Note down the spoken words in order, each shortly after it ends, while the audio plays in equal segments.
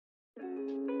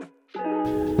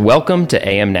Welcome to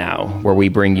AM Now, where we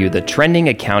bring you the trending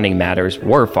accounting matters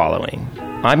we're following.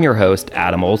 I'm your host,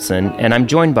 Adam Olson, and I'm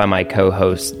joined by my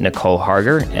co-hosts, Nicole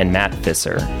Harger and Matt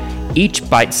Fisser. Each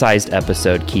bite-sized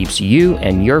episode keeps you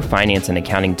and your finance and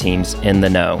accounting teams in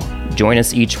the know. Join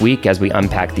us each week as we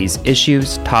unpack these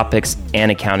issues, topics,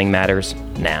 and accounting matters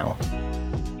now.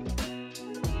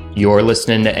 You're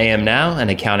listening to AM Now, an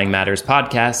Accounting Matters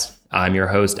podcast. I'm your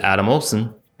host, Adam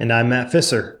Olson. And I'm Matt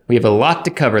Fisser. We have a lot to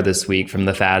cover this week from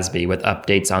the FASB with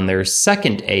updates on their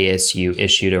second ASU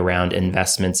issued around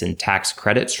investments in tax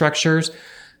credit structures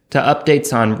to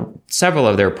updates on several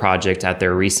of their projects at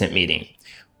their recent meeting.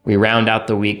 We round out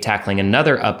the week tackling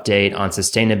another update on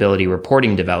sustainability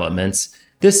reporting developments.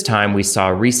 This time, we saw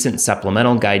recent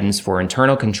supplemental guidance for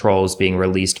internal controls being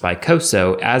released by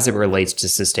COSO as it relates to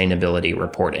sustainability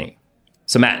reporting.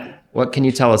 So Matt, what can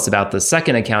you tell us about the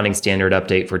second accounting standard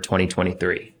update for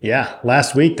 2023? Yeah,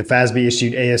 last week, the FASB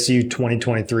issued ASU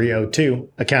 2023-02,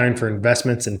 accounting for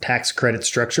investments in tax credit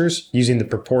structures using the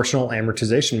proportional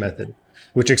amortization method,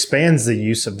 which expands the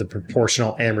use of the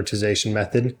proportional amortization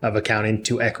method of accounting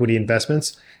to equity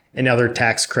investments and other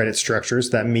tax credit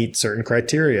structures that meet certain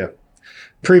criteria.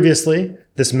 Previously,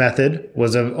 this method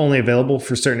was only available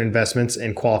for certain investments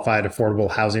in qualified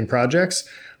affordable housing projects,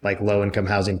 like low-income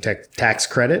housing tax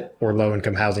credit or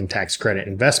low-income housing tax credit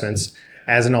investments,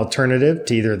 as an alternative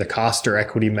to either the cost or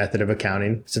equity method of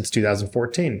accounting since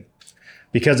 2014.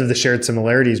 Because of the shared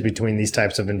similarities between these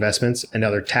types of investments and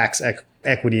other tax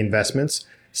equity investments,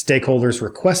 stakeholders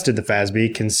requested the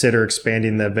FASB consider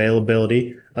expanding the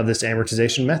availability of this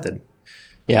amortization method.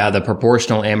 Yeah, the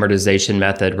proportional amortization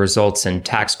method results in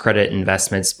tax credit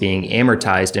investments being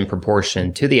amortized in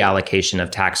proportion to the allocation of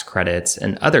tax credits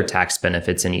and other tax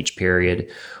benefits in each period,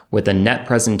 with a net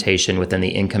presentation within the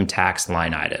income tax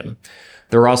line item.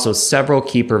 There are also several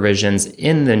key provisions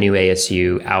in the new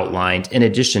ASU outlined in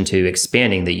addition to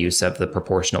expanding the use of the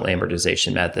proportional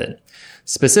amortization method.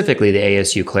 Specifically, the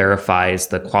ASU clarifies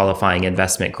the qualifying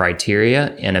investment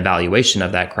criteria and evaluation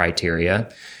of that criteria.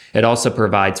 It also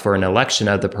provides for an election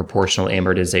of the proportional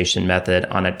amortization method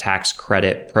on a tax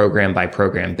credit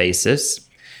program-by-program basis.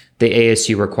 The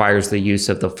ASU requires the use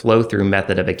of the flow-through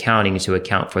method of accounting to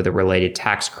account for the related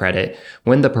tax credit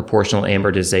when the proportional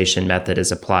amortization method is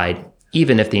applied,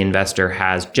 even if the investor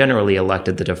has generally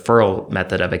elected the deferral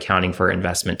method of accounting for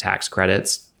investment tax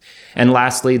credits. And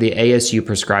lastly, the ASU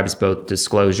prescribes both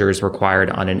disclosures required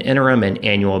on an interim and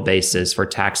annual basis for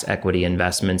tax equity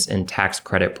investments in tax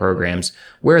credit programs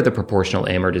where the proportional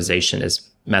amortization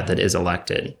method is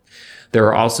elected. There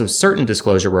are also certain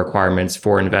disclosure requirements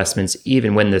for investments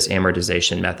even when this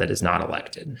amortization method is not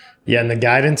elected. Yeah, and the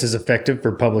guidance is effective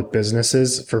for public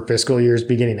businesses for fiscal years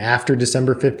beginning after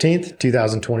December 15th,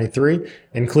 2023,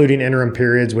 including interim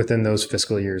periods within those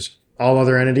fiscal years. All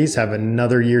other entities have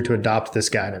another year to adopt this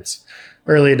guidance.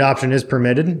 Early adoption is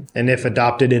permitted, and if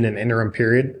adopted in an interim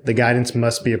period, the guidance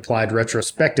must be applied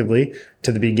retrospectively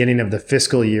to the beginning of the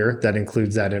fiscal year that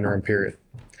includes that interim period.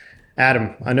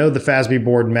 Adam, I know the FASB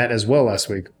board met as well last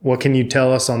week. What can you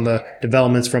tell us on the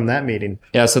developments from that meeting?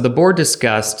 Yeah, so the board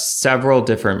discussed several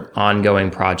different ongoing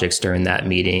projects during that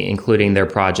meeting, including their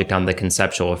project on the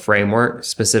conceptual framework,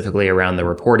 specifically around the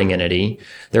reporting entity,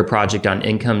 their project on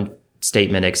income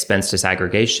statement expense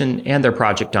disaggregation, and their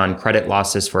project on credit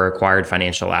losses for acquired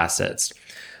financial assets.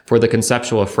 For the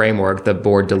conceptual framework, the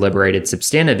board deliberated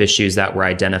substantive issues that were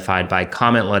identified by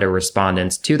comment letter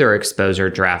respondents to their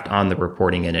exposure draft on the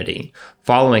reporting entity.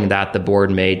 Following that, the board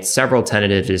made several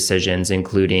tentative decisions,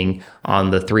 including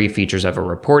on the three features of a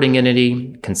reporting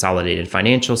entity, consolidated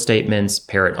financial statements,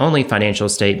 parent-only financial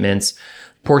statements,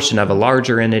 portion of a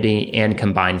larger entity, and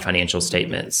combined financial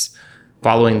statements.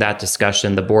 Following that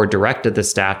discussion, the board directed the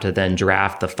staff to then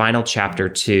draft the final Chapter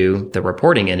 2, the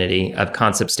reporting entity, of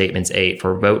Concept Statements 8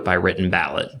 for vote by written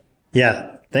ballot.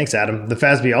 Yeah, thanks, Adam. The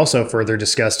FASB also further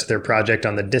discussed their project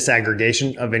on the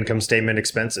disaggregation of income statement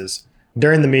expenses.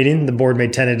 During the meeting, the board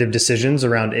made tentative decisions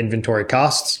around inventory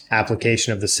costs,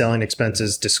 application of the selling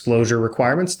expenses disclosure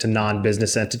requirements to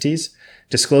non-business entities,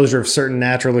 disclosure of certain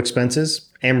natural expenses,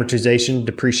 amortization,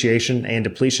 depreciation, and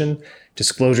depletion,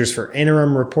 disclosures for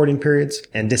interim reporting periods,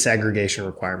 and disaggregation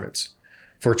requirements.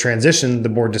 For transition, the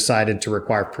board decided to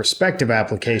require prospective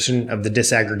application of the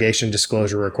disaggregation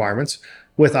disclosure requirements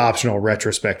with optional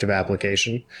retrospective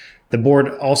application. The board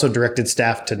also directed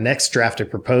staff to next draft a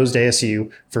proposed ASU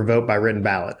for vote by written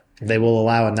ballot. They will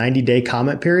allow a 90-day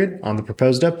comment period on the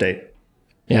proposed update.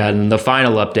 Yeah, and the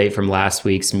final update from last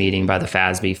week's meeting by the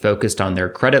FASB focused on their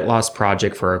credit loss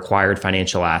project for acquired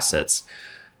financial assets.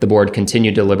 The board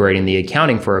continued deliberating the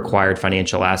accounting for acquired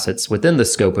financial assets within the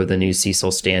scope of the new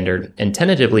CECL standard and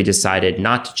tentatively decided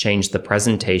not to change the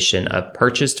presentation of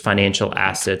purchased financial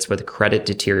assets with credit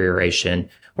deterioration,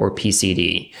 or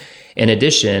PCD. In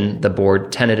addition, the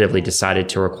board tentatively decided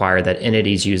to require that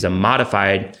entities use a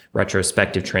modified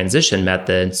retrospective transition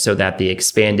method so that the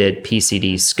expanded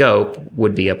PCD scope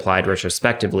would be applied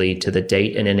retrospectively to the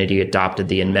date an entity adopted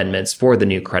the amendments for the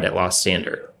new credit loss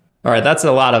standard. All right, that's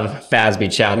a lot of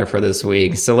FASB chatter for this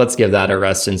week, so let's give that a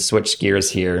rest and switch gears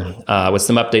here with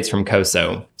some updates from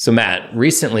COSO. So Matt,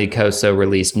 recently COSO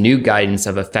released new guidance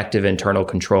of effective internal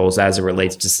controls as it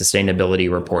relates to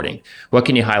sustainability reporting. What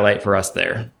can you highlight for us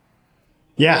there?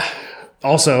 Yeah.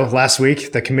 Also, last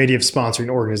week, the Committee of Sponsoring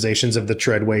Organizations of the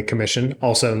Treadway Commission,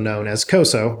 also known as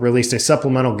COSO, released a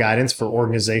supplemental guidance for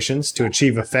organizations to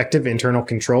achieve effective internal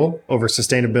control over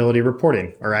sustainability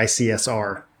reporting, or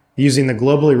ICSR, using the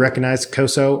globally recognized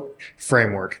COSO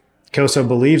framework. COSO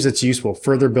believes its use will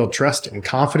further build trust and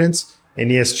confidence in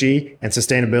ESG and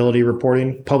sustainability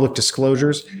reporting, public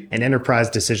disclosures, and enterprise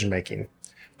decision-making.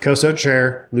 COSO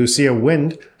Chair Lucia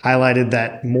Wind highlighted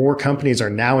that more companies are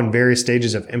now in various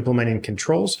stages of implementing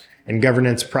controls and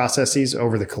governance processes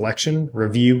over the collection,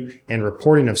 review, and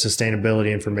reporting of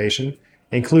sustainability information,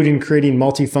 including creating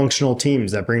multifunctional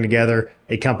teams that bring together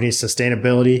a company's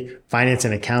sustainability, finance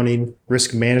and accounting,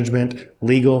 risk management,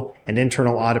 legal, and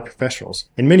internal audit professionals.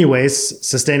 In many ways,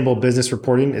 sustainable business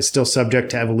reporting is still subject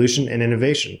to evolution and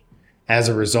innovation. As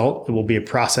a result, it will be a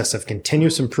process of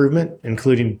continuous improvement,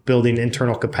 including building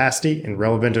internal capacity and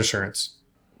relevant assurance.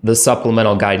 The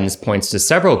supplemental guidance points to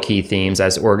several key themes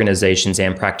as organizations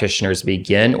and practitioners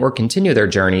begin or continue their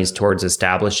journeys towards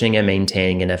establishing and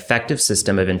maintaining an effective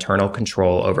system of internal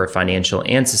control over financial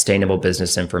and sustainable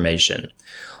business information.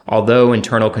 Although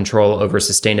internal control over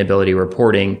sustainability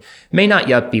reporting may not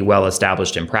yet be well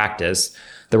established in practice,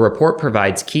 the report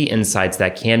provides key insights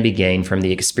that can be gained from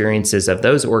the experiences of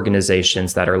those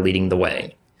organizations that are leading the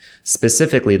way.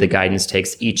 Specifically, the guidance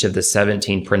takes each of the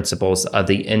 17 principles of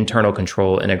the Internal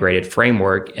Control Integrated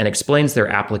Framework and explains their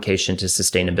application to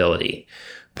sustainability.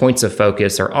 Points of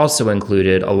focus are also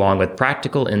included along with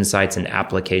practical insights and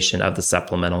application of the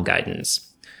supplemental guidance.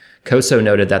 COSO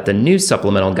noted that the new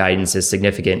supplemental guidance is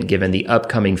significant given the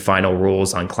upcoming final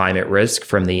rules on climate risk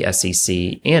from the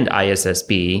SEC and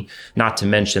ISSB, not to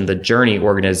mention the journey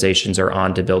organizations are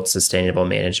on to build sustainable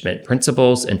management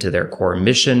principles into their core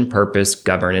mission, purpose,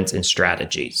 governance, and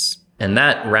strategies. And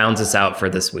that rounds us out for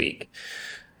this week.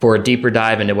 For a deeper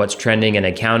dive into what's trending in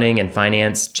accounting and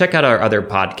finance, check out our other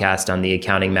podcast on the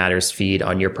Accounting Matters feed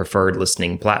on your preferred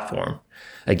listening platform.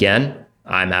 Again,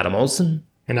 I'm Adam Olson.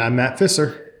 And I'm Matt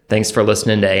Fisser. Thanks for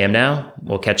listening to AM Now.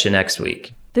 We'll catch you next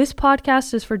week. This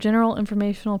podcast is for general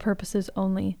informational purposes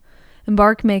only.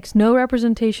 Embark makes no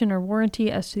representation or warranty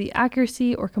as to the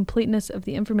accuracy or completeness of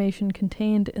the information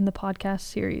contained in the podcast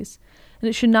series, and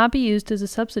it should not be used as a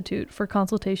substitute for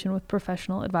consultation with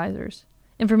professional advisors.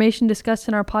 Information discussed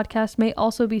in our podcast may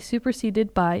also be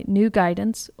superseded by new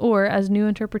guidance or as new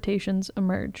interpretations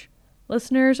emerge.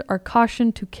 Listeners are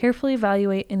cautioned to carefully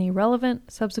evaluate any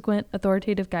relevant, subsequent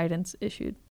authoritative guidance issued.